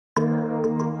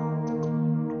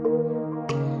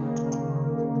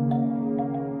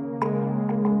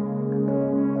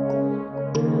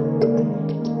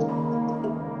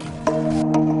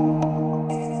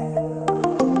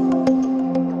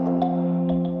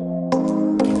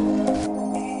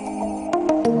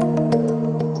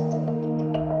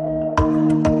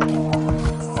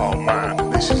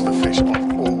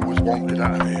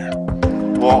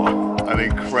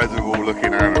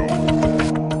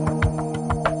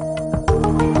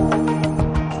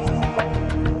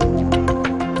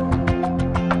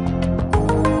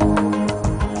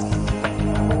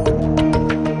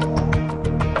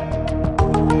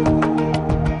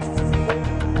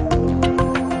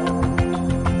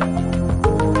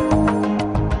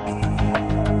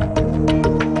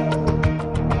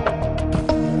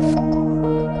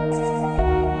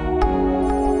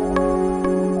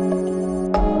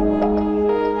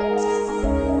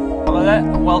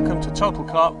Total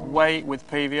Carp Way with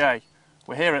PVA.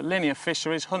 We're here at Linear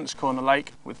Fisheries, Hunts Corner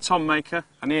Lake, with Tom Maker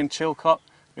and Ian Chillcott.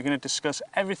 We're going to discuss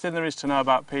everything there is to know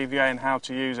about PVA and how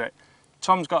to use it.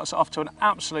 Tom's got us off to an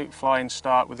absolute flying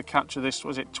start with the catch of this,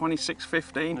 was it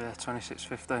 26.15? Yeah,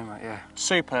 26.15, mate, yeah.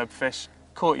 Superb fish,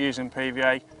 caught using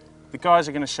PVA. The guys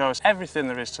are going to show us everything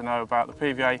there is to know about the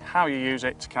PVA, how you use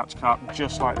it to catch carp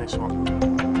just like this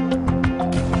one.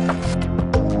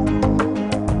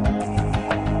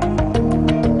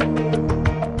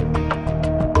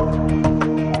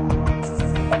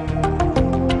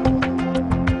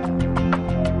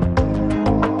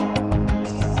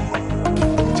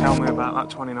 Tell me about that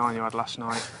 29 you had last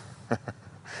night.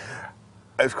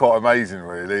 It's quite amazing,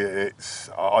 really.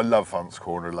 I love Hunts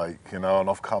Corner Lake, you know, and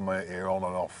I've come out here on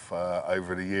and off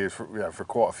over the years, for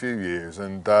quite a few years,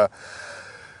 and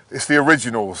it's the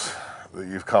originals that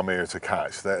you've come here to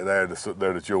catch. They're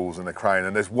the jewels in the crown,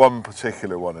 and there's one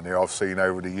particular one in here I've seen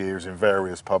over the years in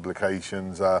various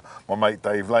publications. My mate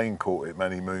Dave Lane caught it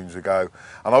many moons ago,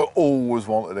 and I always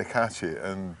wanted to catch it,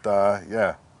 and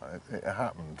yeah, it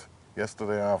happened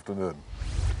yesterday afternoon.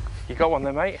 You got one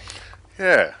there, mate?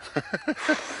 Yeah,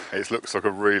 it looks like a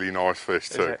really nice fish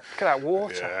too. Look at that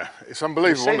water. Yeah, it's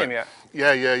unbelievable. Have you seen him yet?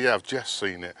 Yeah, I've just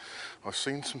seen it. I've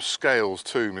seen some scales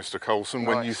too, Mr. Coulson.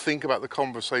 Nice. When you think about the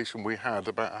conversation we had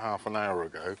about half an hour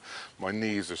ago, my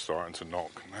knees are starting to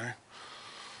knock now.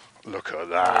 Look at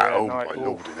that, oh my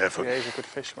Lord in heaven. Yeah, he's a good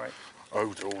fish, mate.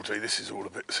 Oh, Lordy, this is all a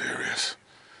bit serious.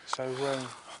 So,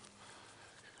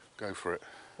 go for it.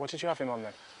 what did you have him on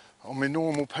then? On my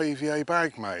normal PVA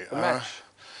bag, mate. The mesh?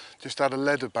 Just had a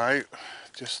lead about,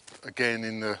 just again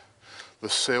in the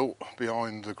silt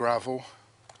behind the gravel.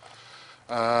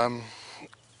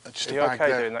 Just Are you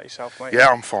okay doing that yourself, mate? Yeah,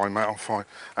 I'm fine, mate, I'm fine.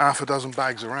 Half a dozen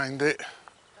bags around it,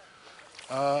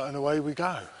 and away we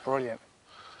go. Brilliant.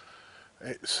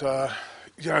 It's,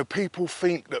 you know, people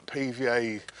think that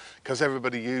PVA, because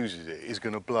everybody uses it, is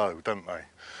going to blow, don't they?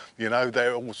 You know,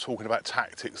 they're always talking about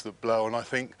tactics that blow, and I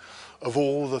think of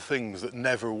all the things that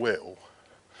never will,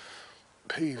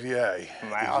 PVA.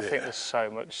 Mate, I think there's so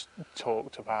much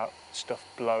talked about stuff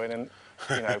blowing and,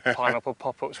 you know, pineapple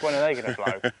pop-ups. When are they going to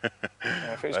blow? You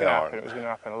know, if it was going to happen, it was going to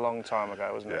happen a long time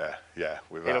ago, wasn't it? Yeah,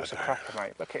 without He looks a doubt. cracker,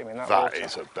 mate. Look at him in that That water.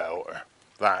 is a belter.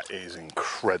 That is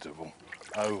incredible.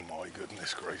 Oh my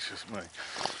goodness gracious me.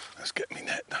 Let's get me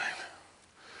net down.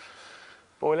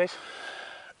 Boilies?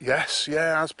 Yes,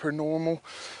 yeah, as per normal.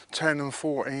 10 and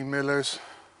 14 millers.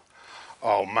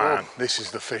 Oh man, this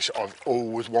is the fish I've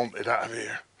always wanted out of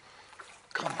here.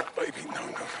 Come on, baby. No.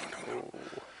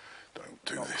 Don't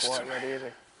do this to me. Not quite ready, is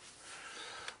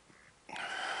he?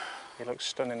 He looks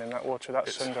stunning in that water with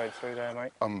that sun going through there,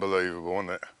 mate. Unbelievable,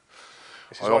 isn't it?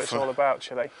 This is what it's all about,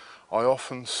 Chile. I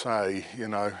often say, you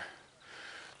know,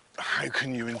 how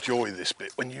can you enjoy this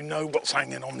bit when you know what's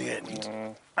hanging on the end?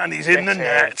 And he's in the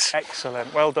net.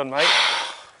 Excellent. Well done, mate.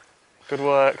 Good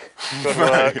work. Good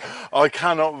work. I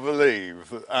cannot believe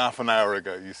that half an hour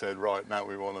ago you said, right, now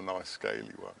we want a nice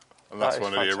scaly one. And that's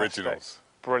one of the originals.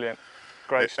 Brilliant.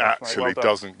 Great It stuff, mate. actually Well done.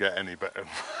 doesn't get any better.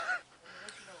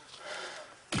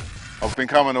 I've been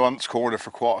coming to Hunts Corner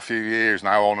for quite a few years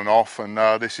now, on and off, and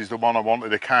this is the one I wanted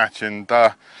to catch, and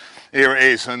here it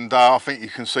is, and I think you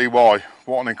can see why.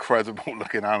 What an incredible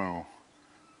looking animal.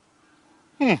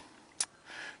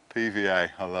 PVA,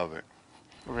 I love it.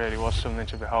 It really was something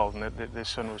to behold, and the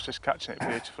sun was just catching it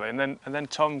beautifully. And then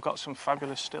Tom got some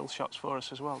fabulous still shots for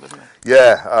us as well, didn't he?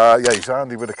 Yeah, he's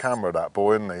handy with a camera, that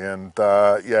boy, isn't he? And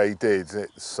yeah, he did.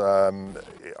 It's, I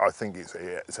think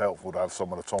it's helpful to have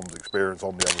someone of Tom's experience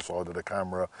on the other side of the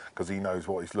camera, because he knows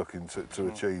what he's looking to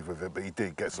achieve with it. But he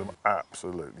did get some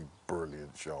absolutely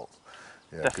brilliant shots.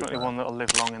 Yeah, definitely one that'll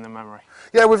live long in the memory.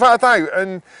 Yeah, without a doubt.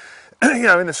 And you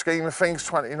know, in the scheme of things,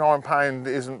 £29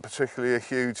 isn't particularly a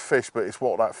huge fish, but it's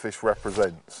what that fish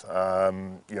represents.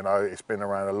 You know, it's been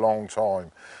around a long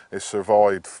time. It's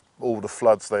survived all the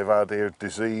floods they've had here,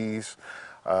 disease,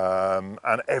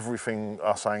 and everything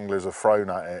us anglers have thrown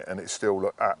at it, and it still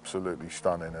looked absolutely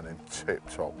stunning and in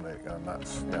tip-top nick. And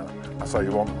that's, you know, that's how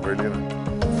you want it, really, isn't it?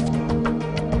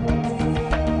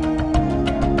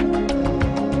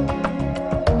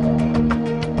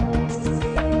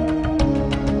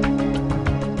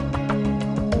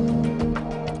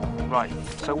 Right,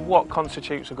 so what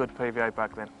constitutes a good PVA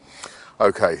bag then?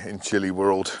 Okay, in chilly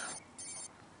world,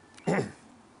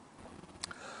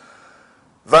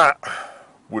 that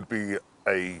would be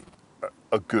a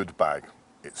good bag.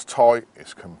 It's tight,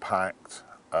 it's compact,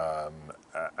 and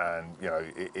you know,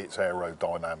 it's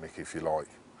aerodynamic, if you like.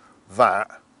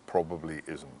 That probably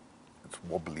isn't. It's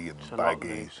wobbly and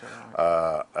baggy,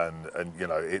 and you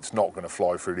know, it's not going to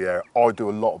fly through the air. I do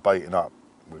a lot of baiting up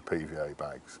with PVA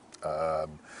bags.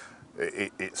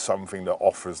 It's something that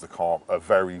offers the carp a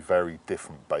very, very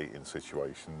different baiting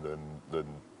situation than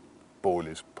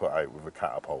boilies put out with a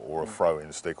catapult or a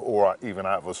throwing stick, or even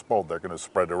out of a spod. They're going to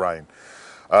spread around.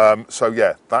 So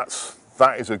yeah,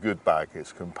 that is a good bag.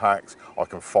 It's compact. I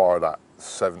can fire that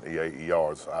 70, 80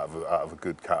 yards out of a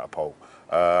good catapult,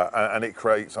 and it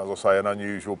creates, as I say, an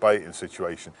unusual baiting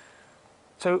situation.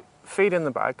 So feeding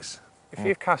the bags, if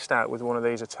you've cast out with one of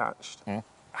these attached,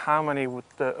 how many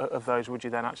of those would you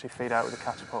then actually feed out with a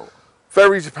catapult?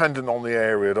 Very dependent on the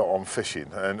area that I'm fishing,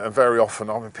 and very often,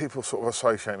 I mean, people sort of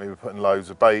associate me with putting loads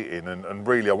of bait in, and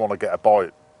really I want to get a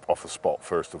bite off a spot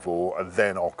first of all, and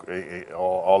then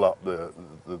I'll up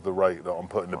the rate that I'm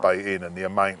putting the bait in and the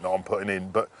amount that I'm putting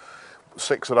in. But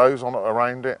 6 of those on it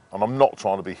around it, and I'm not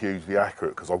trying to be hugely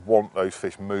accurate because I want those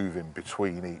fish moving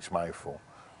between each mouthful.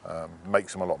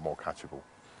 Makes them a lot more catchable.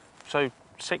 So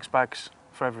 6 bags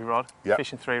for every rod, Yep.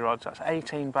 fishing 3 rods, that's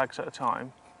 18 bags at a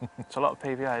time. It's a lot of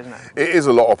PVA, isn't it? It is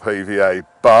a lot of PVA,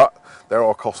 but there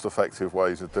are cost-effective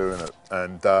ways of doing it,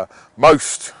 and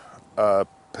most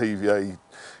PVA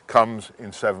comes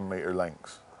in 7-metre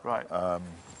lengths. Right. On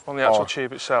the actual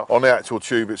tube itself? On the actual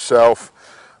tube itself,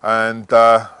 and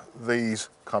these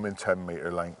come in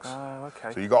 10-metre lengths. Oh,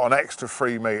 okay. So you've got an extra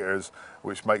 3 metres,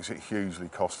 which makes it hugely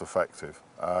cost-effective.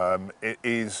 It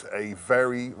is a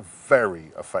very,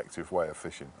 very effective way of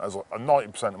fishing. As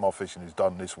 90% of my fishing is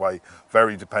done this way,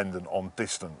 very dependent on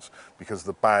distance, because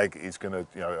the bag is going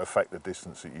to, affect the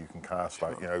distance that you can cast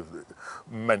out.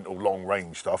 Mental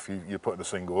long-range stuff, you're putting a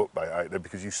single hook bait out there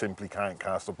because you simply can't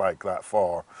cast a bag that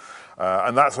far.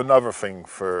 And that's another thing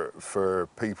for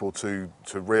people to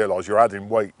realise. You're adding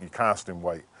weight, you're casting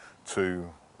weight to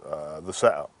the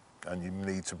setup, and you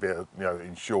need to be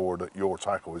ensure that your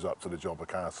tackle is up to the job of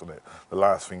casting it. The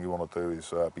last thing you want to do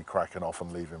is be cracking off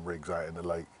and leaving rigs out in the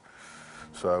lake.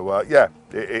 So yeah,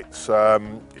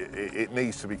 it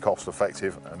needs to be cost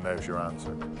effective, and there's your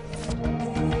answer.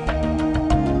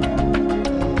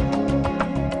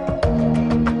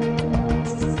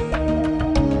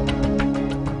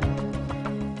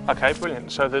 Okay,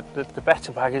 brilliant. So the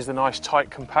better bag is the nice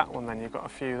tight compact one then. You've got a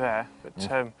few there, but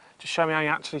just show me how you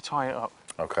actually tie it up.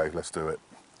 Okay, let's do it.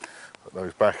 Put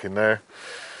those back in there.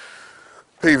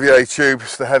 PVA tube,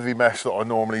 it's the heavy mesh that I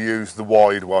normally use, the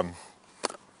wide one.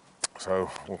 So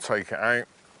we'll take it out.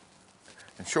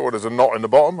 Ensure there's a knot in the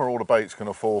bottom or all the bait's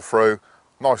going to fall through.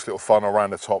 Nice little funnel around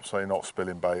the top so you're not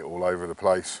spilling bait all over the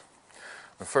place.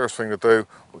 The first thing to do,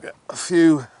 we'll get a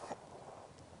few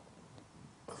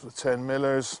of the 10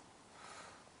 millers,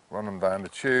 run them down the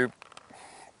tube,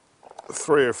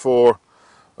 3 or 4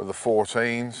 of the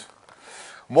 14s.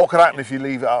 And what can happen if you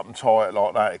leave it up and tie it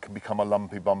like that? It can become a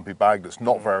lumpy, bumpy bag that's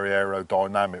not very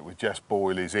aerodynamic with just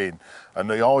boilies in. And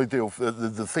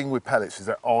the thing with pellets is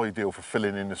they're ideal for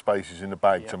filling in the spaces in the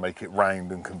bag to make it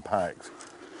round and compact.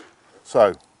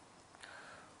 So, a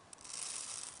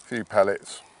few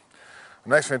pellets.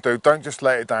 The next thing to do, don't just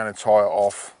let it down and tie it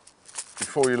off.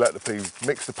 Before you let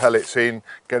mix the pellets in,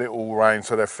 get it all round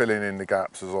so they're filling in the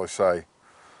gaps, as I say.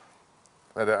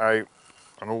 Let it out,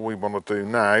 and all we want to do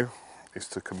now is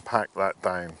to compact that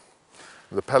down.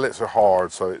 The pellets are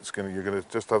hard, so you're going to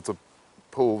just have to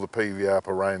pull the PVA up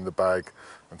around the bag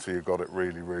until you've got it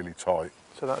really, really tight.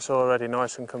 So that's already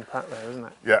nice and compact there, isn't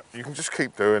it? Yeah, you can just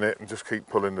keep doing it and just keep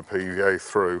pulling the PVA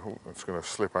through. Oh, it's going to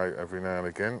slip out every now and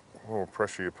again. More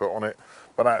pressure you put on it,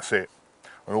 but that's it.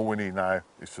 And all we need now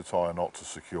is to tie a knot to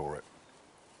secure it.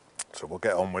 So we'll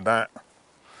get on with that.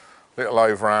 Little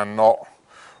overhand knot,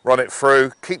 run it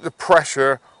through, keep the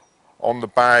pressure on the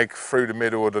bag through the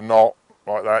middle of the knot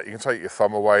like that. You can take your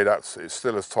thumb away, it's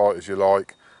still as tight as you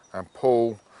like, and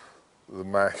pull the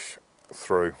mesh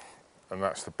through, and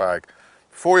that's the bag.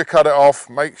 Before you cut it off,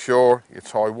 make sure you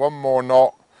tie one more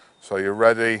knot so you're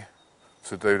ready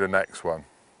to do the next one.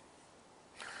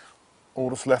 All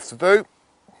that's left to do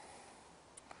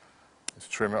is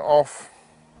trim it off.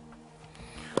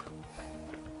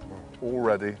 We're all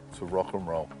ready to rock and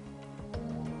roll.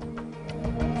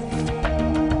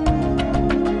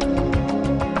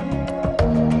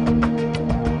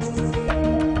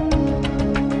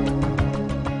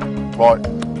 Right,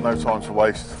 no time to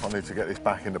waste. I need to get this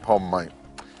back in the pond, mate.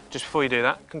 Just before you do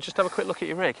that, can you just have a quick look at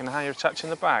your rig and how you're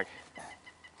attaching the bag?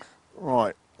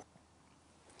 Right.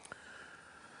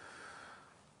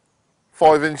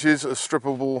 5 inches of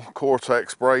strippable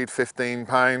Cortex braid,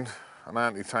 £15, an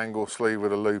anti-tangle sleeve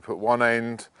with a loop at one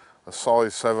end, a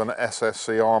size 7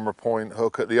 SSC armour point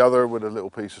hook at the other with a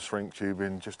little piece of shrink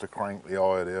tubing just to crank the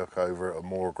eye of the hook over at a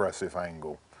more aggressive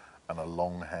angle, and a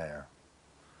long hair.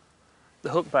 The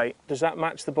hook bait, does that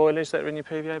match the boilies that are in your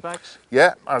PVA bags?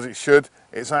 Yeah, as it should.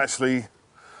 It's actually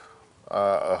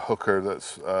a hooker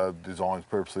that's designed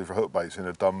purposely for hook baits in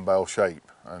a dumbbell shape.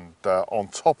 And on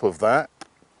top of that,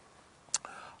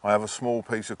 I have a small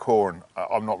piece of corn.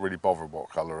 I'm not really bothered what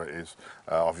colour it is.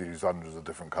 I've used hundreds of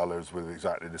different colours with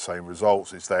exactly the same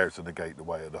results. It's there to negate the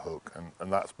weight of the hook,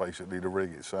 and that's basically the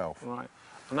rig itself. Right.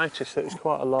 I noticed that there's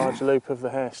quite a large loop of the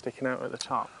hair sticking out at the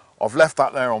top. I've left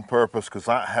that there on purpose because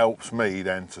that helps me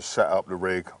then to set up the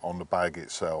rig on the bag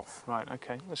itself. Right,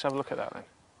 okay. Let's have a look at that then.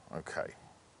 Okay.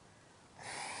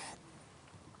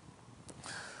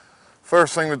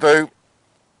 First thing to do,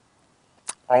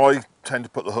 I tend to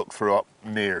put the hook through up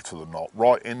near to the knot,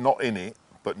 not in it,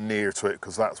 but near to it,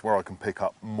 because that's where I can pick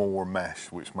up more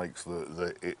mesh, which makes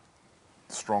it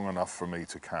strong enough for me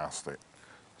to cast it.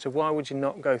 So why would you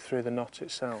not go through the knot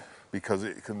itself? Because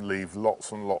it can leave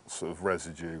lots and lots of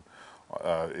residue.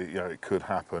 It could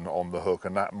happen on the hook,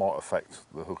 and that might affect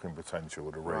the hooking potential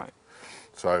of the rig. Right.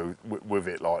 So with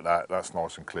it like that, that's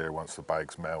nice and clear once the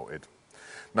bag's melted.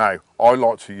 Now, I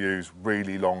like to use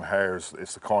really long hairs.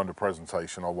 It's the kind of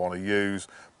presentation I want to use,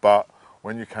 but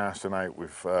when you're casting out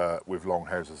with long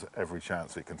hairs, there's every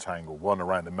chance it can tangle. One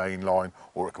around the main line,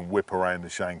 or it can whip around the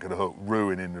shank of the hook,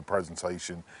 ruining the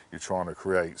presentation you're trying to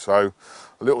create. So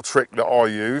a little trick that I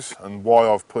use, and why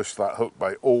I've pushed that hook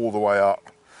bait all the way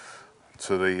up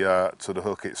to the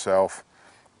hook itself,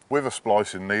 with a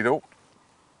splicing needle,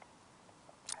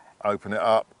 open it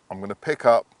up. I'm going to pick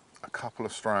up a couple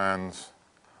of strands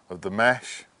of the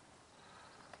mesh,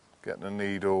 get the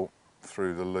needle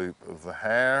through the loop of the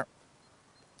hair,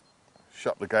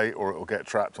 shut the gate or it will get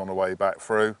trapped on the way back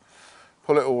through,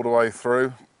 pull it all the way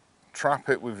through, trap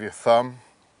it with your thumb,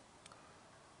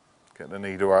 get the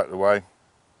needle out of the way.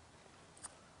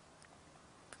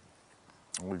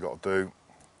 All we've got to do,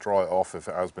 dry it off if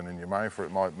it has been in your mouth, or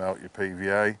it might melt your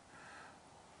PVA.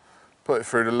 Put it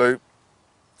through the loop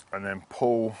and then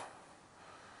pull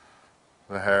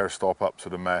the hair stop up to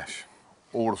the mesh.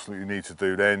 All that you need to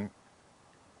do then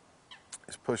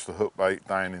is push the hook bait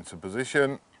down into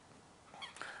position,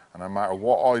 and no matter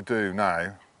what I do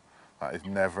now, that is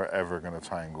never ever going to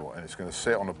tangle, and it's going to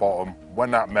sit on the bottom.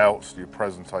 When that melts, your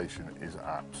presentation is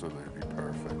absolutely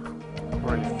perfect.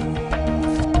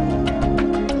 Brilliant.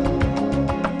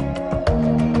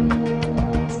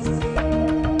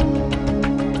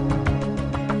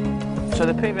 So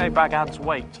the PVA bag adds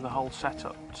weight to the whole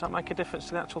setup. Does that make a difference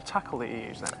to the actual tackle that you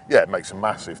use then? Yeah, it makes a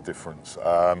massive difference.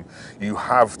 You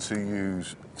have to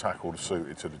use tackle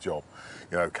suited to the job.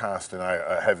 You know, casting out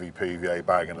a heavy PVA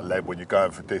bag and a lead when you're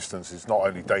going for distance is not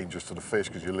only dangerous to the fish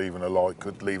because you're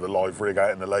could leave a live rig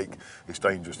out in the lake, it's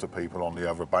dangerous to people on the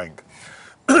other bank.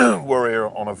 We're here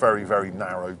on a very, very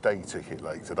narrow day ticket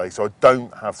lake today, so I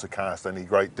don't have to cast any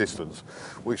great distance,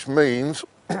 which means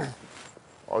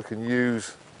I can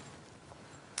use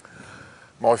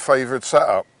my favourite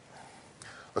setup,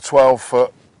 a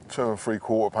 12-foot, 2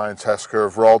 3/4 pound test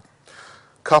curve rod,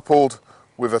 coupled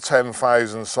with a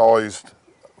 10,000 sized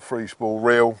free spool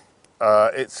reel.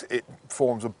 It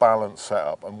forms a balanced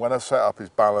setup, and when a setup is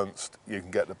balanced, you can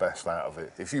get the best out of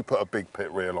it. If you put a big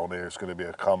pit reel on here, it's going to be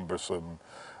a cumbersome,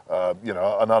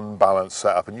 an unbalanced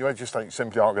setup, and you just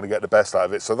simply aren't going to get the best out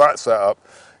of it. So that setup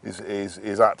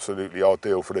is absolutely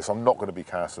ideal for this. I'm not going to be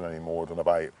casting any more than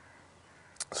about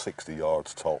 60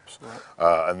 yards tops,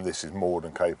 right. And this is more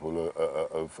than capable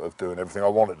of doing everything I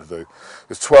want it to do.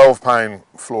 There's 12-pound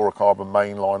fluorocarbon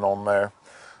mainline on there,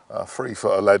 3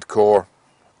 foot of lead core,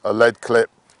 a lead clip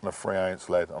and a 3-ounce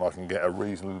lead, and I can get a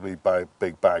reasonably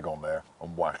big bag on there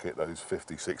and whack it those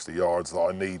 50, 60 yards that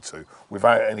I need to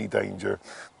without any danger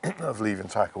of leaving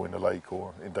tackle in the lake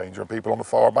or in danger of people on the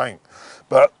far bank.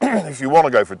 But if you want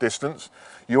to go for distance,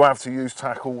 you have to use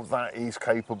tackle that is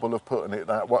capable of putting it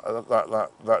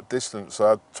that distance.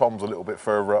 Tom's a little bit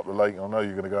further up the lake. I know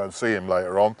you're going to go and see him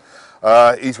later on.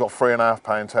 He's got 3.5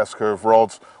 pound test curve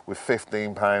rods with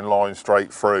 15-pound line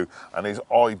straight through, and is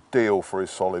ideal for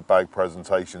his solid bag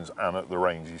presentations and at the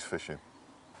range he's fishing.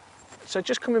 So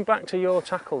just coming back to your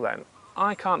tackle then,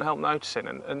 I can't help noticing,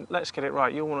 and let's get it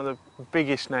right, you're one of the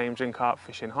biggest names in carp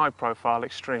fishing, high profile,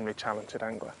 extremely talented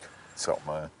angler. Top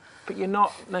man. But you're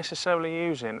not necessarily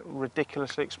using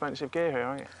ridiculously expensive gear here,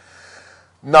 are you?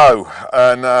 No,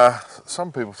 and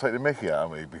some people take the mickey out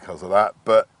of me because of that,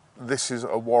 but this is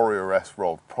a Warrior S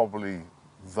rod, probably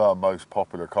the most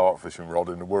popular carp fishing rod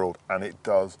in the world, and it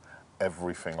does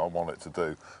everything I want it to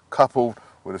do. Coupled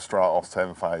with a Stratos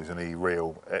 10,000E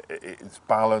reel, it's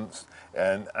balanced,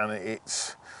 and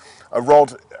it's a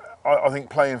rod. I think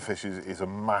playing fish is a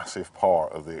massive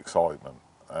part of the excitement.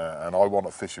 and I want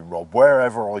a fishing rod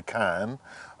wherever I can,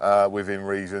 within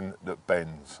reason, that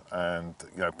bends. And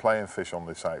you know, playing fish on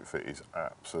this outfit is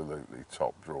absolutely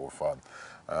top drawer fun.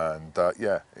 And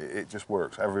yeah, it just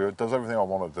works. It does everything I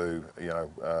want to do. You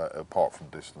know, apart from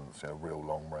distance, you know, real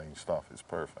long range stuff. It's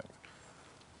perfect.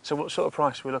 So what sort of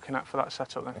price are we looking at for that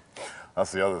setup then?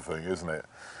 That's the other thing, isn't it?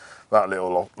 That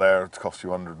little lot there costs you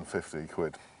 150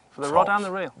 quid. For the rod and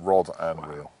the reel? Rod and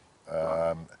reel.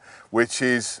 Which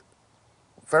is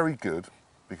very good,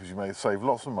 because you may save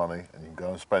lots of money and you can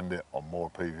go and spend it on more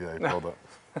PVA product.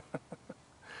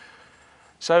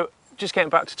 So, just getting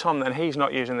back to Tom then, he's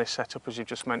not using this setup as you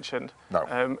just mentioned.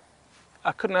 No.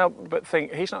 I couldn't help but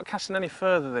think, he's not casting any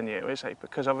further than you, is he?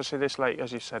 Because obviously this lake,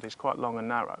 as you said, is quite long and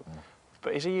narrow.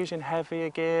 But is he using heavier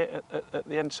gear at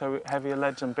the end, so heavier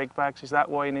leads and big bags? Is that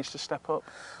why he needs to step up?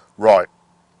 Right.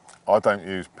 I don't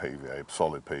use PVA,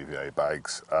 solid PVA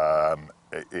bags. I'm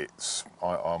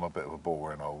a bit of a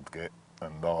boring old git,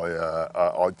 and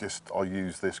I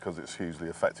use this because it's hugely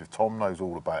effective. Tom knows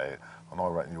all about it, and I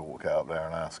reckon you ought to get up there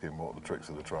and ask him what the tricks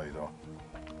of the trade are.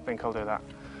 I think I'll do that.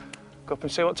 Go up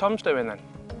and see what Tom's doing then.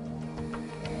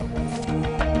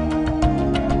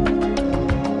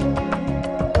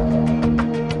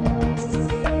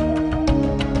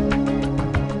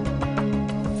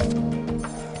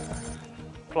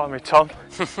 Blimey, Tom.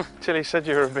 Tilly said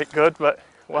you were a bit good, but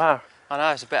wow. I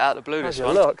know, it's a bit out of the blue. How's this your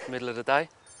one, luck? middle of the day.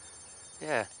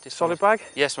 Yeah. Just Solid bag?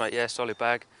 Yes, mate, yeah, solid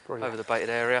bag. Brilliant. Over the baited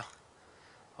area.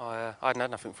 I hadn't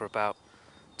had nothing for about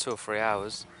 2 or 3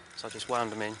 hours, so I just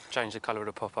wound them in, changed the colour of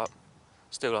the pop-up.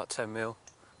 Still like 10 mil.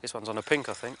 This one's on a pink,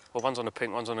 I think. Well, one's on a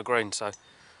pink, one's on a green, so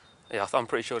yeah, I'm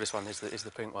pretty sure this one is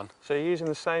the pink one. So you're using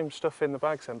the same stuff in the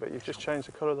bags then, but you've just changed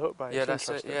the colour of the hook bait. Yeah, that's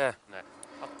it, yeah.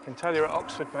 I can tell you're at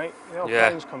Oxford, mate. The old Yeah,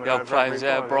 planes coming the old over planes, every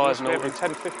yeah, Briars and all. every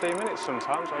 10, 15 minutes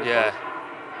sometimes. Yeah.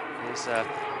 It's,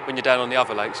 when you're down on the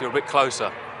other lakes, you're a bit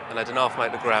closer, and they don't half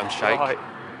make the ground shake. Right.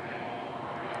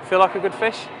 Feel like a good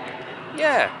fish?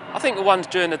 Yeah, I think the ones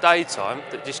during the daytime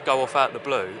that just go off out the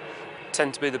blue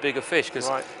tend to be the bigger fish, because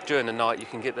during the night you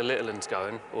can get the little ones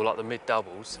going, or like the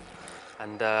mid-doubles,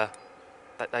 and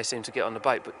they seem to get on the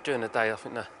bait, but during the day I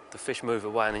think the fish move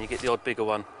away, and then you get the odd bigger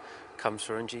one comes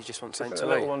through and you just want something to eat.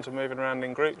 The little ones are moving around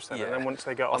in groups then, and then once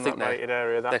they get on that baited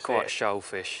area, that's they're quite shoal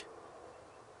fish.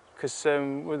 Because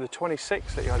with the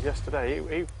 26 that you had yesterday,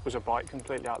 he was a bite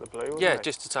completely out of the blue, wasn't Yeah, he?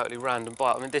 just a totally random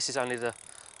bite. I mean, this is only I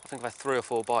think I've had 3 or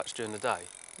 4 bites during the day.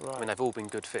 Right. I mean, they've all been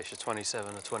good fish, a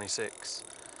 27, a 26,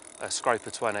 a scraper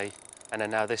 20, and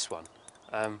then now this one.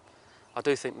 I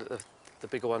do think that the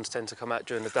bigger ones tend to come out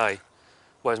during the day,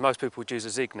 whereas most people would use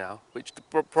a zig now, which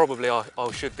probably I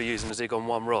should be using a zig on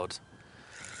one rod,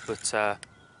 but I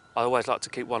always like to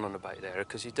keep one on the bait area,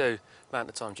 because you do, the amount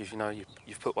of times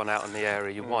you've put one out on the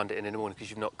area, you wind it in the morning because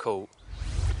you've not caught,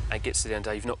 and it gets to the end of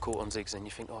the day, you've not caught on zigs, and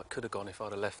you think, oh, it could have gone if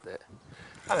I'd have left it.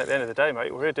 And at the end of the day,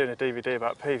 mate, we're here doing a DVD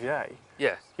about PVA.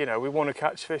 Yeah. You know, we want to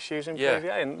catch fish using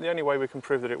PVA, and the only way we can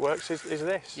prove that it works is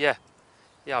this. Yeah.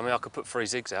 Yeah, I mean, I could put 3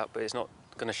 zigs out, but it's not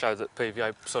going to show that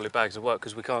PVA solid bags will work,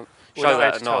 because we can't show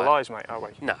that at night. Tell lies, mate, are we?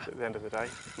 No. At the end of the day.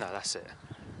 No, that's it.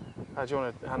 How do you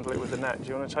want to handle it with the net? Do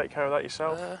you want to take care of that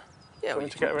yourself? Yeah, do you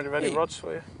want to get rid of any rods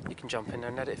for you? You can jump in there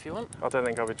and net it if you want. I don't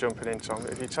think I'll be jumping in, Tom.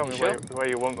 If you tell me sure? where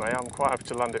you want me, I'm quite happy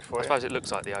to land it for you. I suppose it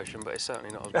looks like the ocean, but it's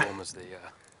certainly not as warm as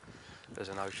as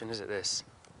an ocean, is it, this?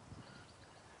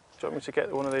 Do you want me to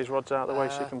get one of these rods out of the way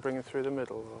so you can bring it through the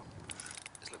middle? Or?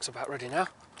 This looks about ready now.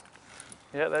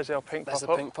 Yeah, there's the old pink pop-up. There's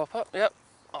the pink pop-up, yep.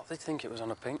 I did think it was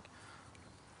on a pink.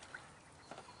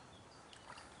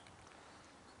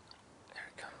 There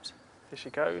it comes. Here she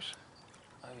goes.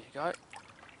 Over you go.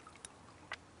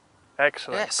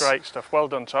 Excellent, yes. Great stuff. Well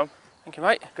done, Tom. Thank you,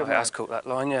 mate. Good man. Has caught that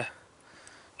line, yeah.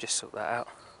 Just sort that out.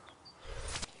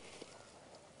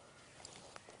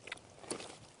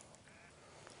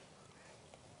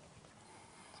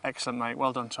 Excellent, mate.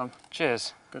 Well done, Tom.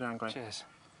 Cheers. Good angling. Cheers.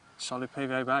 Solid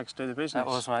PVA bags, do the business. That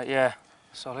was, mate, yeah.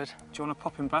 Solid. Do you want to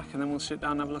pop him back and then we'll sit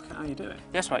down and have a look at how you do it?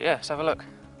 Yes, mate, yeah. Let's have a look.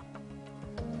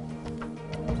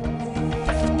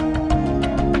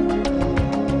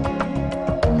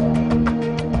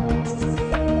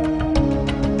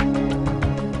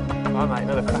 Right, mate,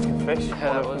 another cracking fish.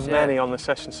 Yeah, One of many on the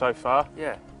session so far.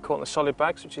 Yeah. Caught in the solid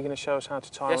bags, which you're going to show us how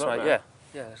to tie yes, up. Mate, there.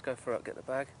 yeah. Yeah, let's go for it, get the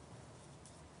bag.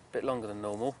 Bit longer than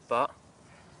normal, but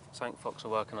something Fox are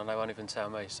working on, they won't even tell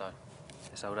me, so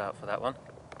it's held out for that one.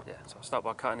 Yeah, so I'll start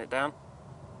by cutting it down.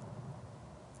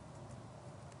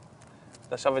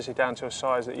 That's obviously down to a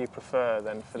size that you prefer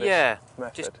then for this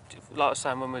method. Just like I was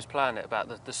saying when we was planning it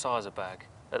about the size of bag.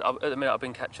 At the minute I've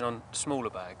been catching on smaller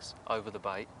bags over the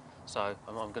bait, so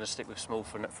I'm going to stick with small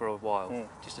for a while,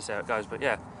 just to see how it goes. But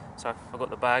yeah, So I've got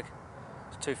the bag,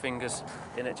 2 fingers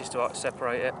in it just to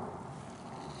separate it.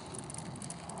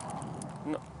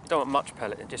 You don't want much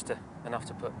pellet, just enough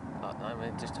to put, I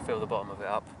mean, just to fill the bottom of it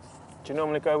up. Do you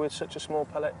normally go with such a small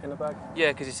pellet in a bag?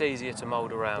 Yeah, because it's easier to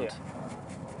mould around. Yeah.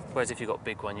 Whereas if you've got a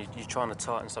big one, you're trying to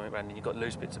tighten something around and you've got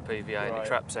loose bits of PVA and it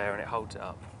traps air and it holds it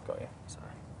up. Got you. So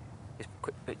it's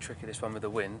a bit tricky this one with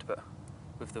the wind, but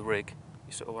with the rig,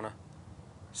 you sort of want to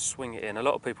swing it in. A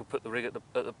lot of people put the rig at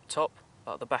the top,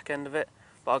 at the back end of it,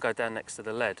 but I go down next to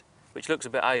the lead, which looks a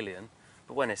bit alien,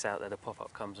 but when it's out there, the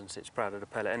pop-up comes and sits proud of the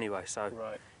pellet anyway, so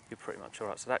you're pretty much all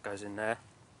right. So that goes in there.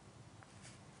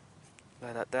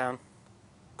 Lay that down,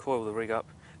 coil the rig up.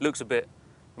 Looks a bit,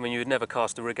 I mean, you would never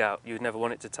cast the rig out, you would never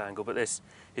want it to tangle, but this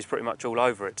is pretty much all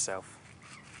over itself.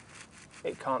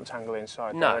 It can't tangle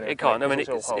inside. No, though, it can't. I mean,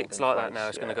 it's like that now.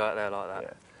 It's going to go out there like that.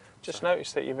 Yeah. Just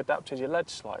noticed that you've adapted your lead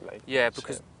slightly. Yeah,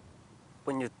 because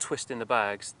when you're twisting the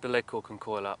bags, the lead core can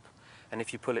coil up, and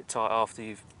if you pull it tight after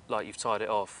you've tied it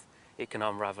off, it can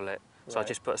unravel it. So I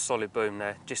just put a solid boom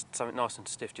there, just something nice and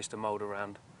stiff, just to mould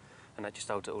around, and that just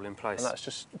holds it all in place. And that's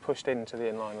just pushed into the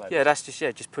inline lead. Yeah, that's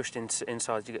just pushed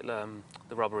inside. You get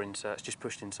the rubber inserts just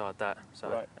pushed inside that.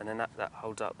 So and then that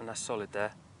holds up, and that's solid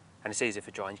there. And it's easy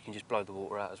for drying. You can just blow the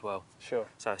water out as well. Sure.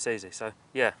 So it's easy. So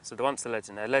yeah. So once the lead's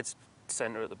in there, lead's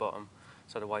centre at the bottom,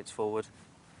 so the weight's forward.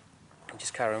 And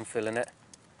just carry on filling it.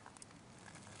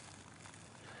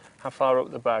 How far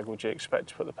up the bag would you expect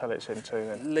to put the pellets into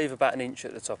then? Leave about 1 inch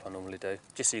at the top. I normally do,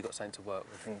 just so you've got something to work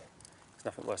with. There's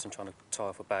nothing worse than trying to tie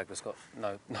off a bag that's got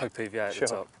no PVA at the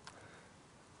top.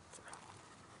 So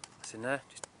that's in there.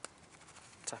 Just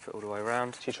tap it all the way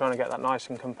around. So you're trying to get that nice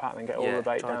and compact and get all the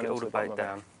bait down. Get all the bait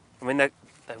down. I mean, they're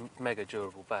mega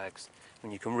durable bags. I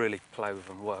mean, you can really play with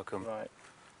them, work them. Right.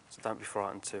 So don't be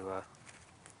frightened to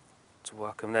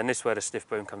work them. Then this is where the stiff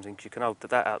boom comes in, because you can hold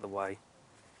that out of the way.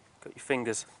 Got your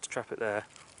fingers to trap it there.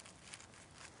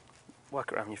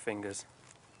 Work it around your fingers.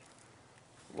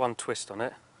 One twist on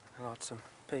it, and add some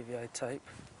PVA tape,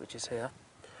 which is here.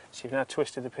 So you've now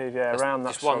twisted the PVA around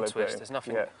that just one solid twist. boom. There's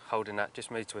nothing holding that.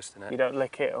 Just me twisting it. You don't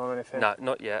lick it or anything? No,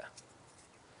 not yet.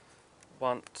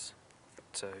 1,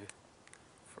 2,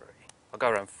 3. I'll go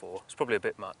around 4. It's probably a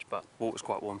bit much, but water's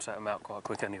quite warm, so it'll melt quite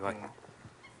quick anyway.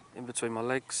 In between my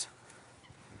legs.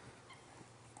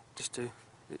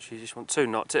 Literally just want 2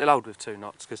 knots. It'll hold with 2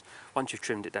 knots, because once you've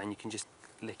trimmed it down, you can just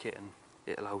lick it and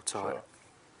it'll hold tight. Sure.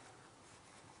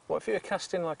 What if you were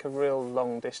casting like a real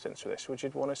long distance with this? Would you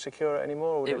want to secure it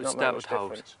anymore, or would it not make much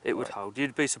difference? It would hold.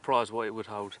 You'd be surprised what it would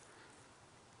hold.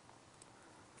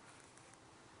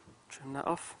 Trim that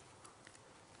off.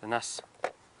 And that's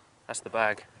the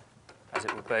bag, as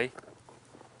it would be.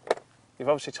 You've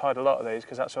obviously tied a lot of these,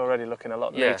 because that's already looking a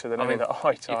lot neater than any that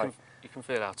I tie. You can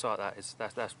feel how tight that is.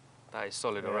 That is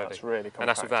solid already. That's really compact. And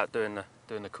that's without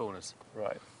doing the corners.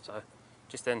 Right. So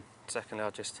just then, secondly,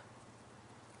 I'll just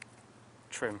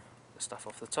trim the stuff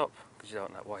off the top, because you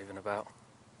don't want that waving about.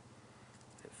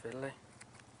 A bit fiddly.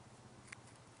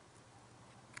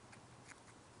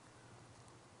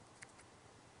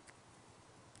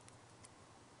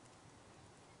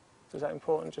 Is that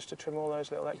important, just to trim all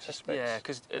those little excess bits? Yeah,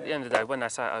 because at the end of the day, when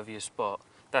that's out over your spot,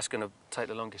 that's going to take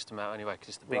the longest amount anyway, because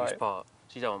it's the biggest part.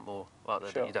 So you don't want more like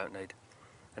that that you don't need.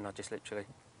 And I just literally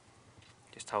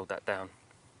just hold that down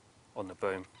on the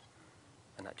boom,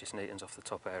 and that just neatens off the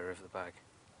top area of the bag.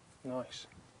 Nice.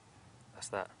 That's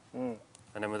that. And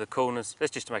then with the corners,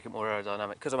 that's just to make it more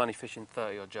aerodynamic. Because I'm only fishing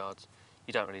 30 odd yards,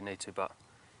 you don't really need to, but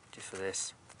just for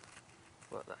this,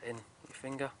 work that in with your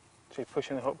finger. So you're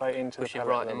pushing the hook bait into the pellet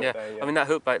right in, yeah. there, I mean, that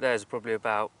hook bait there is probably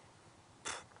about,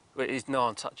 it is now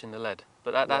I'm touching the lead,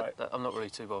 but that I'm not really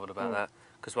too bothered about that,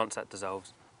 because once that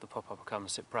dissolves, the pop-up will come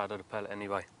and sit proud of the pellet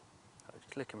anyway. So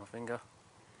just licking my finger,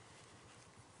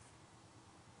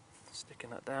 sticking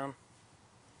that down,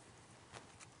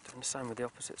 doing the same with the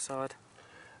opposite side.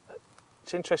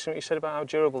 It's interesting what you said about how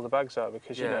durable the bags are,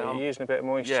 because you know, you're using a bit of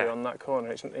moisture on that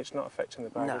corner, it's not affecting the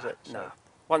bag, is it? So. No.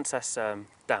 Once that's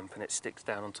damp and it sticks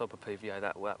down on top of PVA,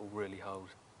 that will really hold.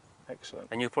 Excellent.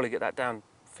 And you'll probably get that down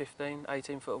 15,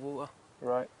 18 foot of water.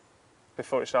 Right.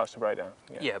 Before it starts to break down?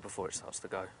 Yeah, before it starts to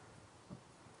go.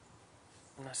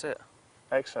 And that's it.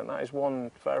 Excellent. That is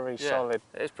one very solid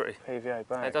it's pretty. PVA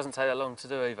bag. It doesn't take that long to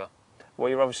do either. Well,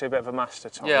 you're obviously a bit of a master,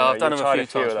 Tom. Yeah, I've done them a few of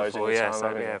times those before, in your time, so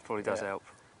it probably does help.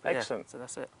 But excellent. So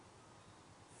that's it.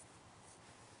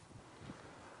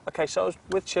 Okay, so I was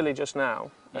with Chili just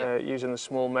now, using the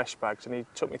small mesh bags, and he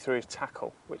took me through his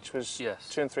tackle, which was 2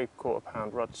 3/4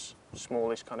 pound rods,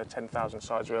 smallish, kind of 10,000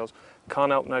 size reels.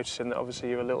 Can't help noticing that obviously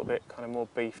you're a little bit kind of more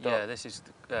beefed up. Yeah, this is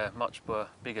much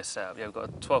bigger setup. Yeah, we've got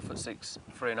a 12'6",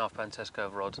 3.5 pound test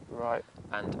curve rod, Right.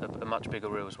 and a much bigger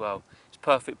reel as well. It's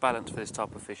perfect balance for this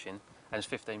type of fishing, and it's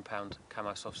 15 pound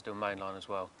camo soft steel mainline as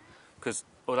well. Because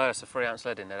although it's a 3 ounce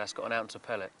lead in there, that's got an ounce of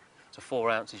pellet. So 4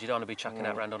 ounces, you don't want to be chucking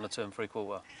that around on a 2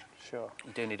 3/4. Sure.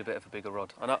 You do need a bit of a bigger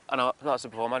rod. And like I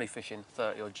said before, I'm only fishing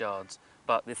 30 odd yards,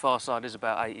 but the far side is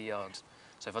about 80 yards.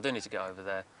 So if I do need to get over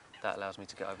there, that allows me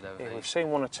to get over there with Yeah, ease. we've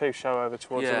seen 1 or 2 show over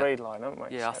towards the reed line, haven't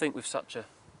we? Yeah, I think with such a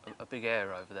big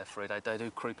area over there, they do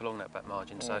creep along that back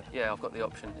margin. So yeah, I've got the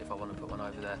option if I want to put one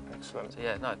over there. Excellent. So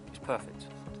yeah, no, it's perfect.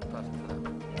 It's perfect for that.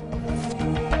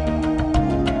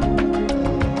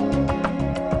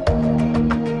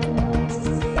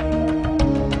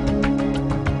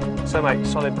 So mate,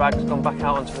 solid bag's gone back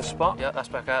out onto the spot. Yeah, that's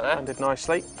back out there. Landed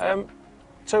nicely.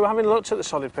 So having looked at the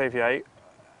solid PVA,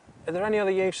 are there any other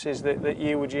uses that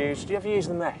you would use? Do you ever use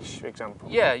the mesh, for example?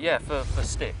 Yeah, for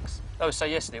sticks. I would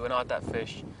say yesterday when I had that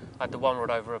fish, I had the one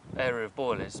rod over an area of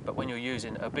boilies, but when you're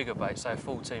using a bigger bait, say a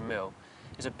 14 mil,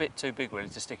 it's a bit too big really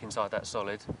to stick inside that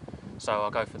solid. So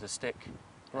I'll go for the stick.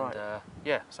 Right. And,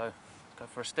 yeah, so go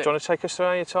for a stick. Do you want to take us through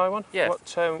how you tie one? Yeah.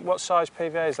 What size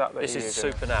PVA is that This you're is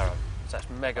using? super narrow. So that's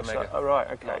mega. Oh,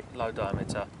 right, okay. Low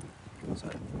diameter. So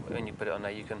when you put it on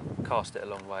there, you can cast it a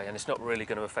long way, and it's not really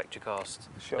going to affect your cast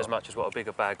as much as what a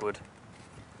bigger bag would.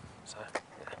 So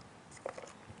yeah,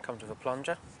 comes with a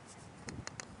plunger.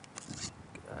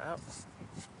 Get that out.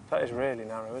 That is really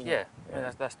narrow, isn't it?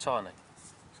 Yeah, that's tiny.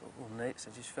 It's all neat.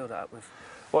 So just fill that up with.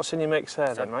 What's in your mix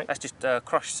there then, mate? That's just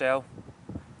crushed cell,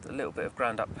 a little bit of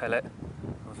ground up pellet,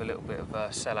 with a little bit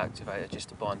of cell activator just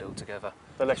to bind it all together.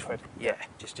 The liquid? Yeah,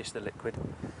 just the liquid.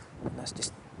 And that's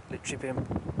just literally being.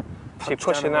 So you're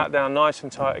pushing that down nice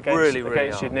and tight against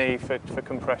your hard. knee for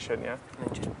compression, yeah? And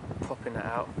then just popping that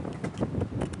out.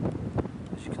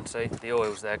 As you can see, the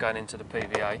oil's there going into the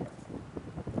PVA.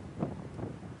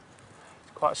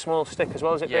 It's quite a small stick as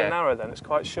well as it being narrow then. It's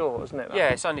quite short, isn't it? That? Yeah,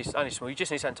 it's only small. You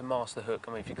just need something to mask the hook.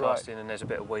 I mean, if you're casting and there's a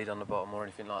bit of weed on the bottom or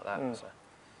anything like that. So,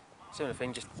 similar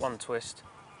thing, just one twist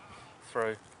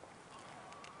through.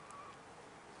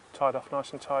 Tied off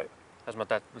nice and tight. As my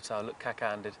dad would say, I look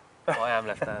cack-handed. I am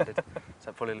left-handed,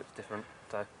 so it probably looks different.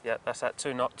 So yeah, that's that,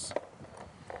 2 knots.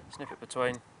 Snip it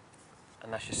between,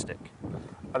 and that's your stick.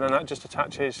 And then that just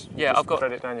attaches. Yeah, I've got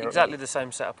thread it down your exactly the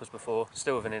same setup as before,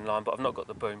 still with an inline, but I've not got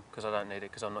the boom because I don't need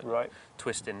it because I'm not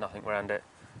twisting nothing around it.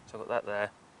 So I've got that there.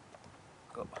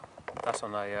 That's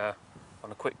on a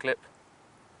quick clip.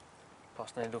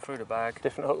 Pass the needle through the bag.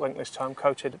 Different hook length this time,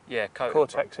 coated. Yeah, coated.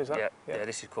 Cortex, is that? Yeah,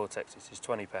 this is Cortex. This is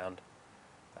 £20.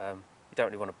 You don't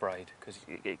really want to braid because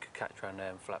it could catch around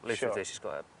there and flap. At least with this, it's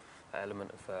got an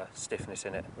element of stiffness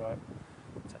in it. Right.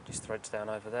 So it just threads down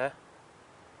over there,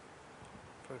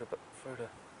 through the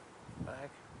bag.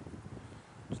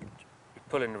 Just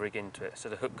pulling the rig into it so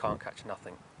the hook can't catch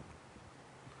nothing.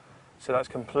 So that's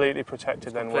completely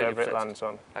protected then, whatever it lands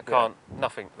on. That can't,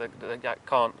 nothing. That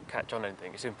can't catch on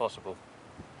anything. It's impossible.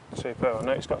 Super. I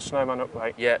know it's got snowman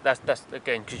uplate. Yeah, that's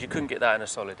again because you couldn't get that in a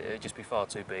solid. It'd just be far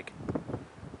too big.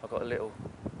 I've got a little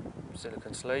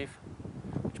silicone sleeve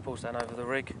which pulls down over the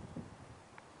rig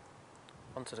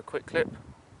onto the quick clip,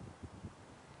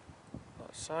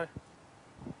 like so.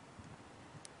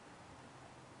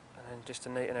 And then just to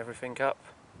neaten everything up,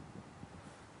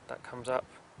 that comes up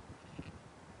and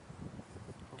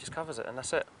just covers it, and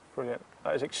that's it. Brilliant.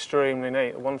 That is extremely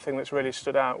neat. One thing that's really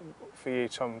stood out for you,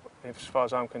 Tom, as far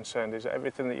as I'm concerned, is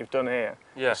everything that you've done here.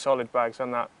 The solid bags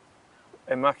and that.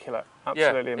 Immaculate,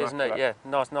 absolutely immaculate. Isn't it? Yeah,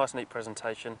 nice, neat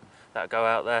presentation. That'll go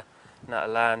out there, and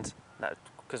that'll land. That,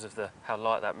 because of how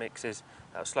light that mix is,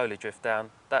 that'll slowly drift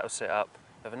down. That'll sit up.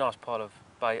 You have a nice pile of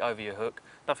bait over your hook.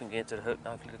 Nothing can get to the hook.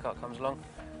 Hopefully the carp comes along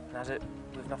and has it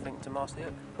with nothing to mask the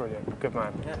hook. Brilliant, good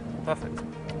man. Yeah, perfect.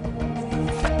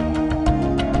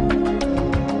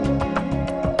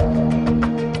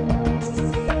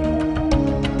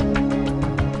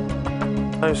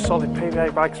 Those solid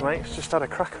PVA bags, mate. It's just had a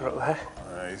cracker up there.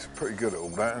 He's pretty good at all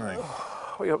that, isn't he?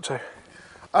 What are you up to?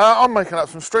 I'm making up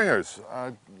some stringers.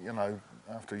 You know,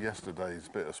 after yesterday's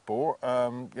bit of sport,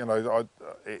 you know,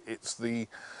 it's the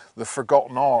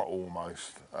forgotten art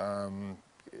almost.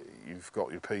 You've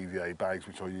got your PVA bags,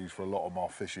 which I use for a lot of my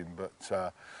fishing,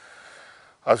 but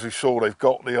as we saw, they've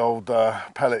got the old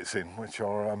pellets in, which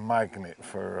are a magnet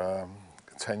for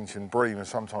tension bream, and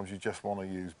sometimes you just want to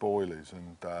use boilies.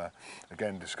 And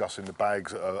again, discussing the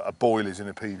bags, a boilies in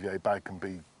a PVA bag can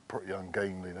be pretty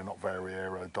ungainly, they're not very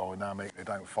aerodynamic, they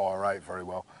don't fire out very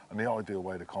well, and the ideal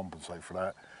way to compensate for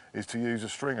that is to use a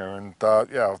stringer, and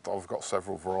yeah, I've got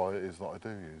several varieties that I do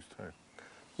use too.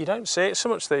 You don't see it so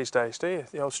much these days, do you?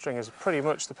 The old stringers are pretty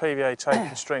much the PVA tape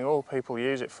and string. All people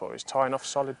use it for is tying off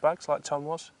solid bags like Tom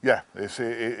was. Yeah, it's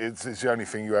the only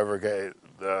thing you ever get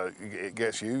it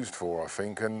gets used for, I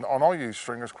think, and I use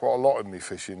stringers quite a lot in my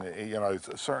fishing. You know,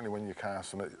 certainly when you're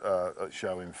casting at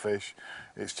showing fish,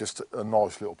 it's just a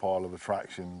nice little pile of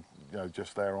attraction, you know,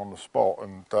 just there on the spot.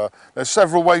 And there's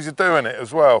several ways of doing it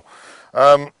as well.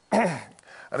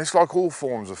 And it's like all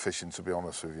forms of fishing, to be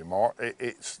honest with you, Mark.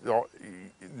 It's like,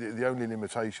 the only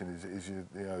limitation is you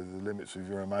know, the limits of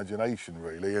your imagination,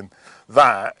 really, and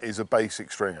that is a basic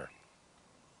stringer.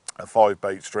 A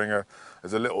 5-bait stringer.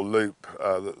 There's a little loop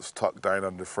that's tucked down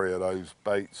under 3 of those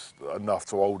baits, enough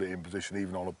to hold it in position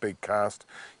even on a big cast.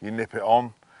 You nip it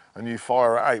on and you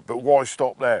fire it out. But why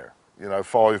stop there? You know,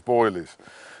 5 boilies.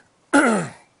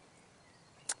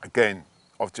 Again,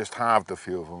 I've just halved a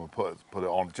few of them and put it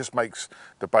on. It just makes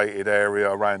the baited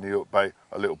area around the hook bait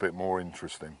a little bit more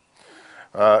interesting.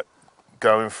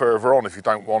 Going further on, if you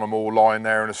don't want them all lying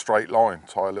there in a straight line,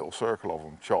 tie a little circle of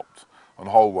them, chopped. And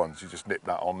whole ones, you just nip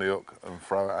that on the hook and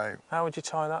throw it out. How would you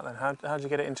tie that then? How do you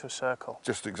get it into a circle?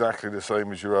 Just exactly the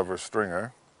same as your other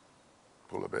stringer.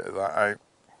 Pull a bit of that out.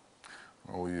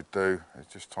 All you do is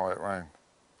just tie it round.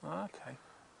 Okay.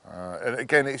 And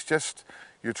again, it's just,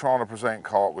 you're trying to present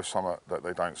carp with something that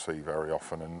they don't see very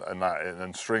often,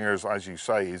 and stringers, as you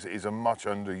say, is a much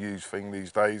underused thing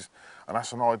these days, and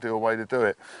that's an ideal way to do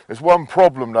it. There's one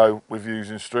problem though with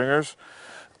using stringers,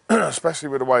 especially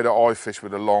with the way that I fish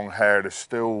with the long hair. There's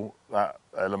still that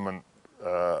element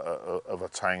of a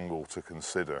tangle to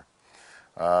consider,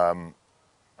 and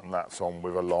that's on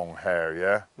with a long hair,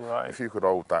 yeah? Right. If you could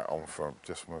hold that on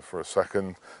for a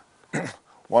second.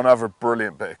 One other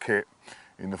brilliant bit of kit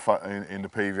in the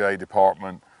PVA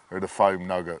department are the foam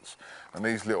nuggets. And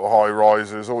these little high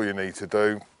risers, all you need to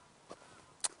do,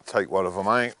 take one of them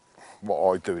out. What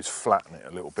I do is flatten it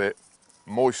a little bit,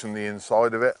 moisten the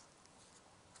inside of it,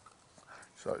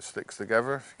 so it sticks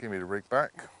together. If you give me the rig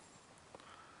back.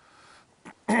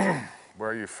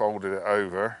 Where you folded it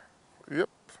over, yep,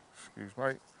 excuse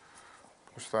me,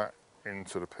 push that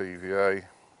into the PVA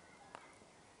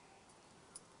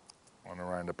and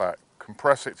around the back.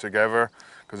 Compress it together,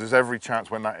 because there's every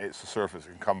chance when that hits the surface it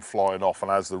can come flying off,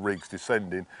 and as the rig's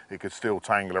descending it could still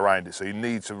tangle around it, so you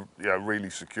need to, you know, really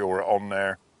secure it on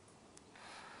there.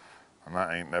 And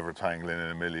that ain't never tangling in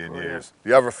a million years.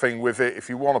 The other thing with it, if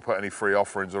you want to put any free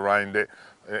offerings around it,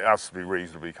 it has to be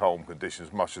reasonably calm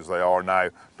conditions, much as they are now.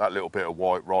 That little bit of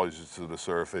white rises to the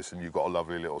surface and you've got a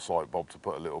lovely little sight bob to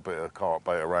put a little bit of carp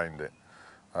bait around it.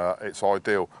 It's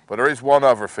ideal. But there is one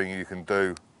other thing you can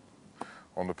do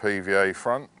on the PVA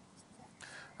front,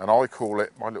 and I call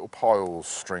it my little piles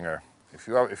stringer.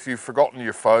 If you've forgotten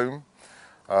your foam,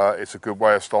 it's a good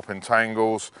way of stopping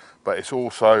tangles, but it's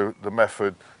also the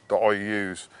method that I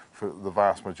use for the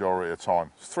vast majority of the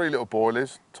time. It's 3 little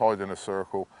boilies tied in a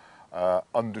circle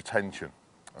under tension,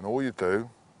 and all you do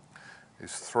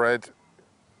is thread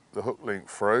the hook link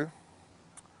through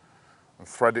and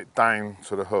thread it down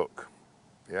to the hook,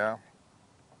 yeah?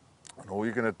 And all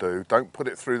you're going to do, don't put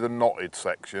it through the knotted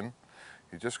section,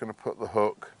 you're just going to put the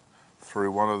hook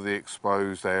through one of the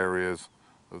exposed areas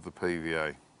of the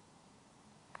PVA.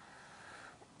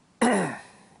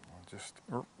 Just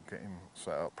get him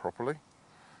set up properly,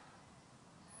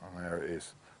 and there it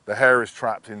is. The hair is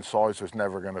trapped inside, so it's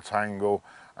never going to tangle,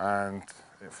 and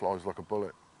it flies like a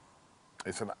bullet.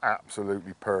 It's an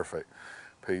absolutely perfect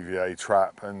PVA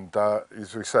trap, and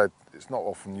as we said, it's not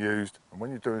often used, and when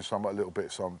you're doing something a little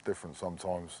bit different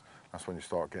sometimes, that's when you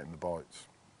start getting the bites.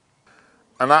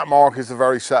 And that, Mark, is the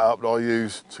very setup that I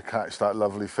used to catch that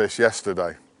lovely fish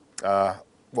yesterday.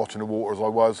 Watching the water as I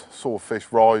was, saw a fish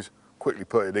rise, quickly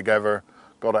put it together,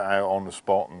 got it out on the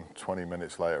spot, and 20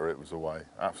 minutes later it was away.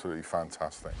 Absolutely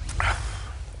fantastic.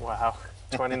 Wow,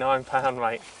 £29,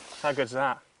 mate. How good's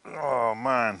that? Oh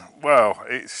man, well,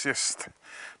 it's just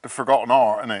the forgotten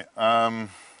art, isn't it?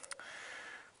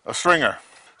 A stringer.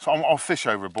 So I fish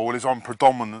over boilies. I'm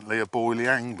predominantly a boilie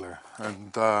angler,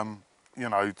 and you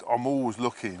know, I'm always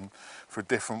looking for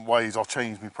different ways. I'll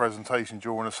change my presentation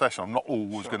during a session. I'm not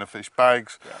always going to fish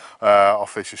bags. I'll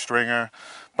fish a stringer.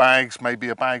 Bags, maybe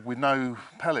a bag with no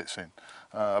pellets in.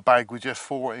 a bag with just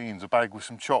 14s, a bag with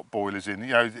some chop boilers in. You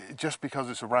know, just because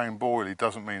it's a round boilie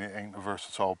doesn't mean it ain't a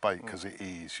versatile bait, because it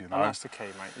is, you know. And that's the key,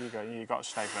 mate. You got to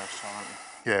stay versatile, haven't you?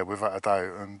 Yeah, without a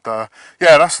doubt. And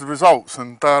yeah, that's the results,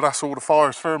 and that's all the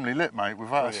fires firmly lit, mate,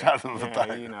 without a shadow of a doubt.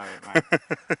 Yeah, you know it, mate.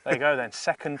 There you go then,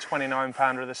 second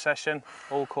 29-pounder of the session,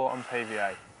 all caught on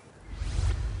PVA.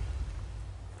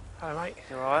 Hello, mate.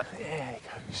 You alright? Yeah, there you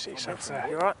go. You see yourself there.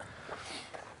 You alright?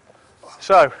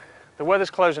 So, the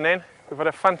weather's closing in. We've had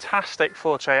a fantastic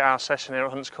 48-hour session here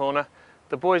at Hunt's Corner.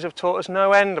 The boys have taught us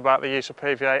no end about the use of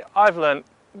PVA. I've learnt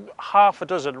half a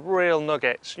dozen real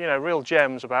nuggets, you know, real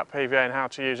gems about PVA and how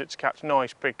to use it to catch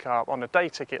nice big carp on a day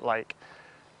ticket lake.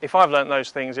 If I've learnt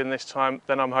those things in this time,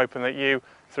 then I'm hoping that you,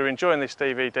 through enjoying this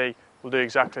DVD, will do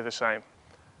exactly the same.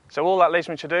 So all that leaves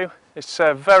me to do is to say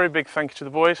a very big thank you to the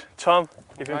boys. Tom,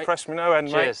 you've impressed me no end,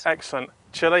 Cheers. mate. Excellent.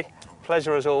 Chilly,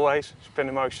 pleasure as always. It's been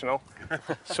emotional.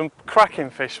 Some cracking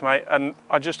fish, mate, and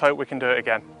I just hope we can do it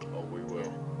again. Oh, we will.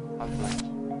 Hopefully.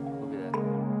 We'll be there.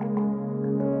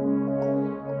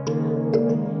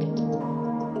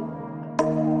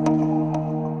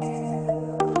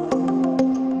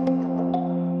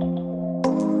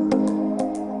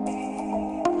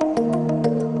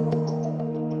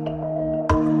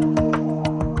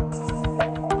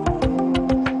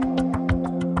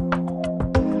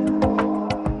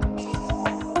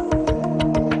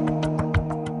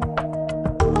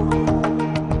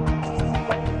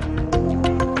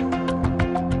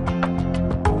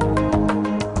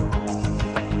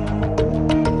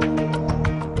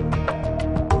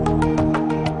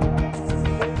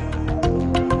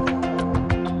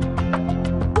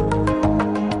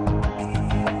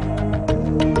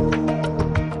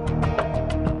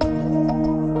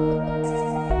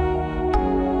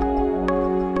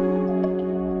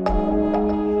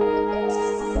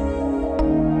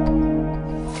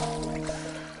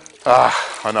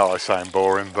 I know I sound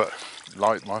boring, but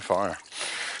light my fire.